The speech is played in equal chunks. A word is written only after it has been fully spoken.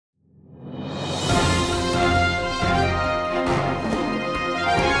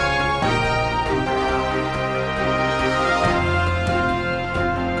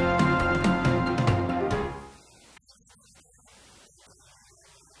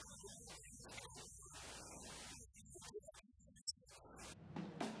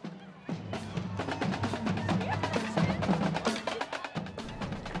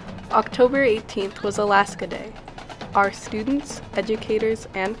October 18th was Alaska Day. Our students, educators,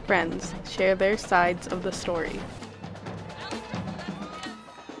 and friends share their sides of the story.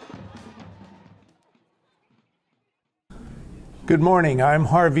 Good morning, I'm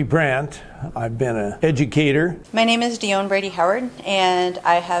Harvey Brandt. I've been an educator. My name is Dion Brady Howard, and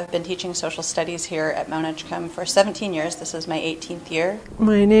I have been teaching social studies here at Mount Edgecombe for 17 years. This is my 18th year.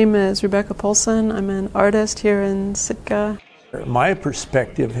 My name is Rebecca Polson. I'm an artist here in Sitka. My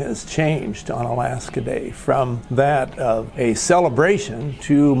perspective has changed on Alaska Day from that of a celebration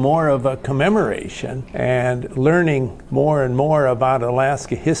to more of a commemoration, and learning more and more about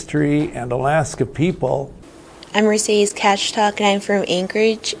Alaska history and Alaska people. I'm Mercedes Catchtalk, and I'm from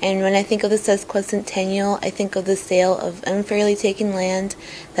Anchorage, and when I think of the sesquicentennial, I think of the sale of unfairly taken land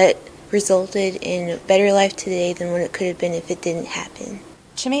that resulted in a better life today than what it could have been if it didn't happen.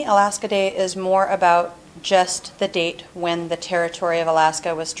 To me, Alaska Day is more about just the date when the territory of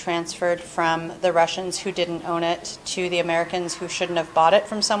Alaska was transferred from the Russians who didn't own it to the Americans who shouldn't have bought it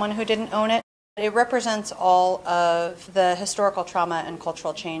from someone who didn't own it. It represents all of the historical trauma and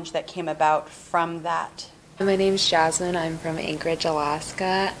cultural change that came about from that. My name's Jasmine. I'm from Anchorage,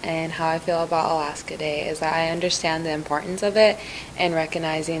 Alaska, and how I feel about Alaska Day is that I understand the importance of it and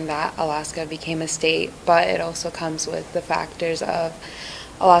recognizing that Alaska became a state, but it also comes with the factors of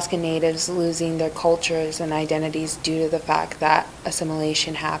Alaska Natives losing their cultures and identities due to the fact that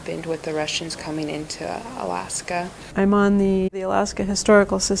assimilation happened with the Russians coming into Alaska. I'm on the Alaska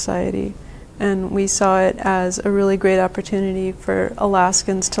Historical Society, and we saw it as a really great opportunity for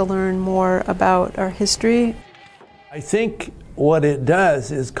Alaskans to learn more about our history. I think what it does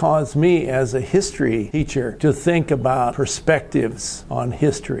is cause me as a history teacher to think about perspectives on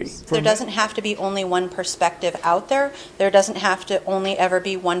history. There doesn't have to be only one perspective out there. There doesn't have to only ever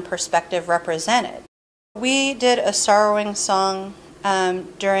be one perspective represented. We did a sorrowing song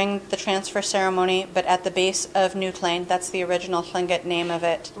during the transfer ceremony, but at the base of Newt Lane, that's the original Tlingit name of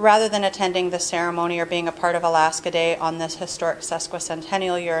it. Rather than attending the ceremony or being a part of Alaska Day on this historic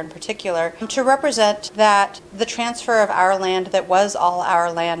sesquicentennial year in particular, to represent that the transfer of our land that was all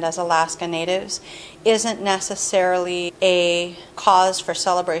our land as Alaska Natives isn't necessarily a cause for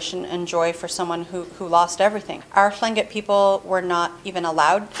celebration and joy for someone who lost everything. Our Tlingit people were not even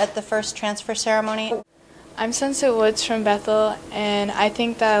allowed at the first transfer ceremony. I'm Sunset Woods from Bethel, and I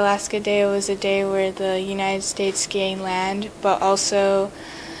think that Alaska Day was a day where the United States gained land, but also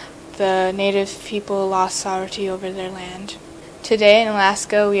the Native people lost sovereignty over their land. Today in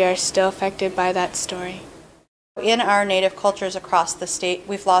Alaska, we are still affected by that story. In our Native cultures across the state,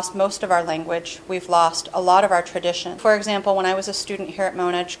 we've lost most of our language. We've lost a lot of our tradition. For example, when I was a student here at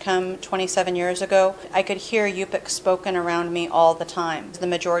Mount Edgecombe 27 years ago, I could hear Yupik spoken around me all the time. The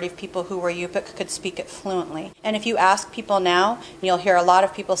majority of people who were Yupik could speak it fluently. And if you ask people now, you'll hear a lot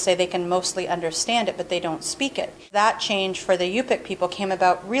of people say they can mostly understand it, but they don't speak it. That change for the Yupik people came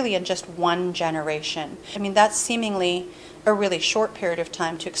about really in just one generation. I mean, that's seemingly a really short period of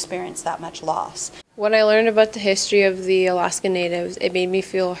time to experience that much loss. When I learned about the history of the Alaska Natives, it made me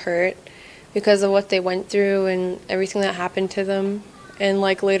feel hurt because of what they went through and everything that happened to them. And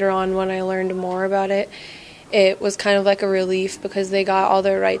later on when I learned more about it, it was kind of like a relief because they got all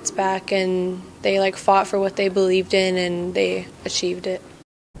their rights back and they fought for what they believed in and they achieved it.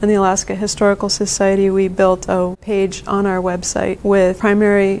 In the Alaska Historical Society, we built a page on our website with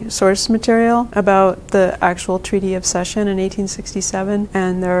primary source material about the actual Treaty of Cession in 1867,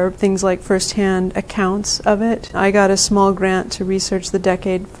 and there are things like first-hand accounts of it. I got a small grant to research the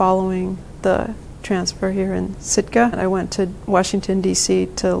decade following the transfer here in Sitka. I went to Washington, D.C.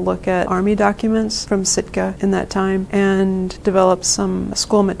 to look at Army documents from Sitka in that time and developed some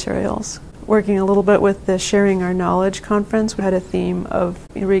school materials. Working a little bit with the Sharing Our Knowledge conference, we had a theme of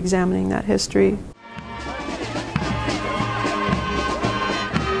re-examining that history.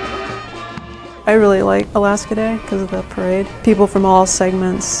 I really like Alaska Day because of the parade. People from all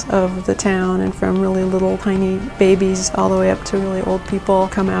segments of the town and from really little tiny babies all the way up to really old people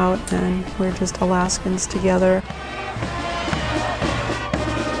come out, and we're just Alaskans together.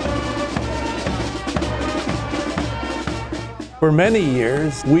 For many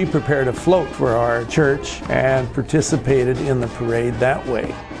years, we prepared a float for our church and participated in the parade that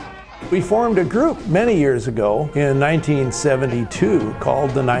way. We formed a group many years ago in 1972 called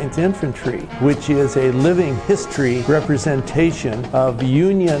the 9th Infantry, which is a living history representation of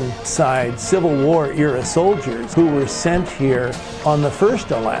Union-side Civil War era soldiers who were sent here on the first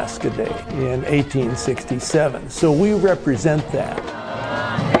Alaska Day in 1867. So we represent that.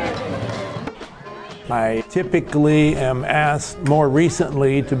 I typically am asked more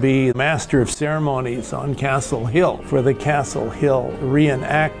recently to be Master of Ceremonies on Castle Hill for the Castle Hill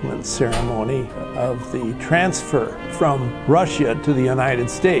reenactment ceremony of the transfer from Russia to the United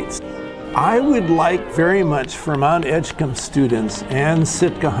States. I would like very much for Mount Edgecombe students and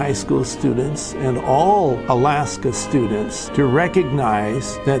Sitka High School students and all Alaska students to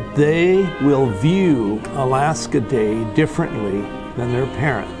recognize that they will view Alaska Day differently than their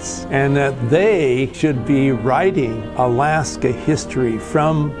parents, and that they should be writing Alaska history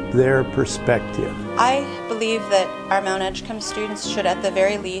from their perspective. I believe that our Mount Edgecombe students should at the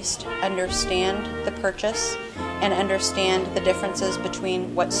very least understand the purchase and understand the differences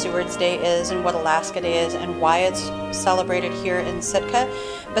between what Seward's Day is and what Alaska Day is and why it's celebrated here in Sitka,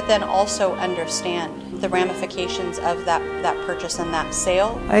 but then also understand the ramifications of that purchase and that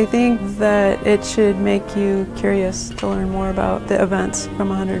sale. I think that it should make you curious to learn more about the events from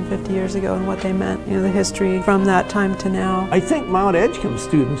 150 years ago and what they meant, the history from that time to now. I think Mount Edgecombe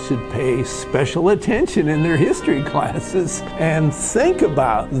students should pay special attention in their history classes and think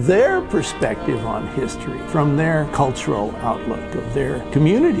about their perspective on history from their cultural outlook of their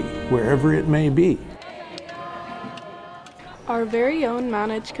community, wherever it may be. Our very own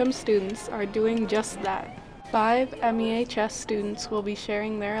Mount Edgecombe students are doing just that. 5 MEHS students will be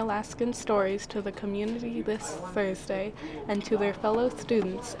sharing their Alaskan stories to the community this Thursday and to their fellow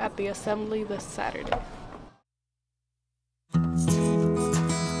students at the assembly this Saturday.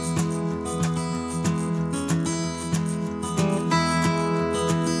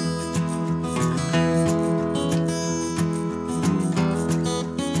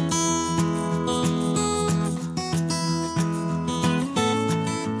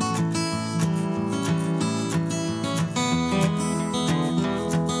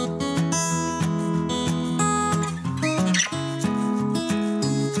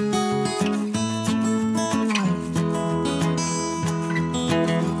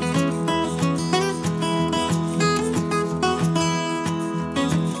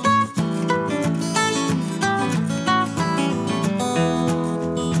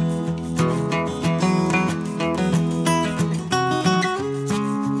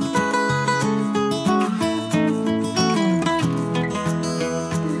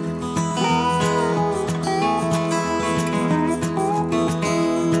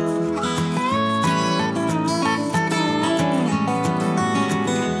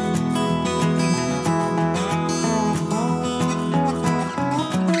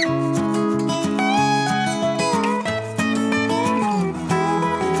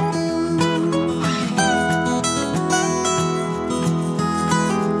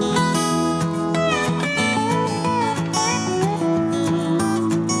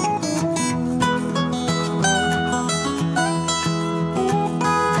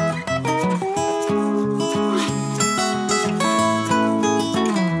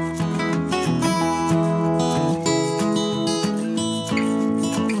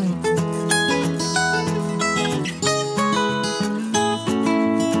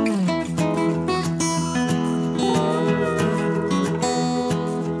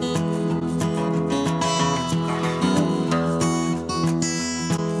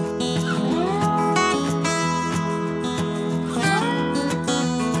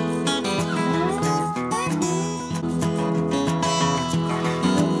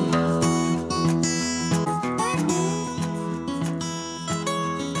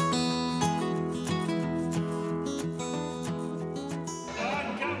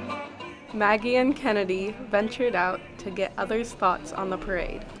 Maggie and Kennedy ventured out to get others' thoughts on the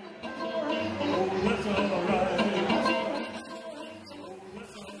parade.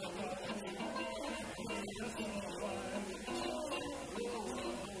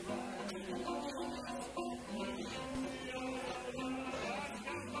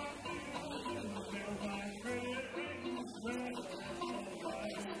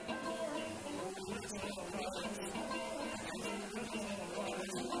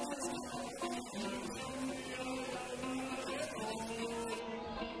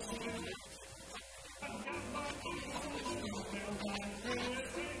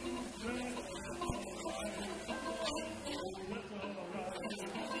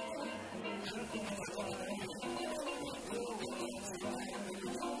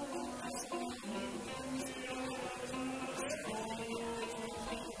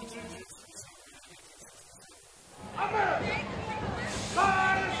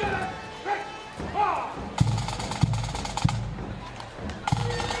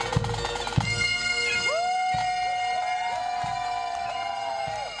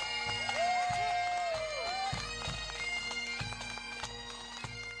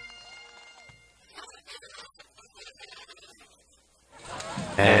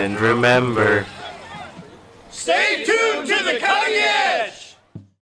 And remember, stay tuned!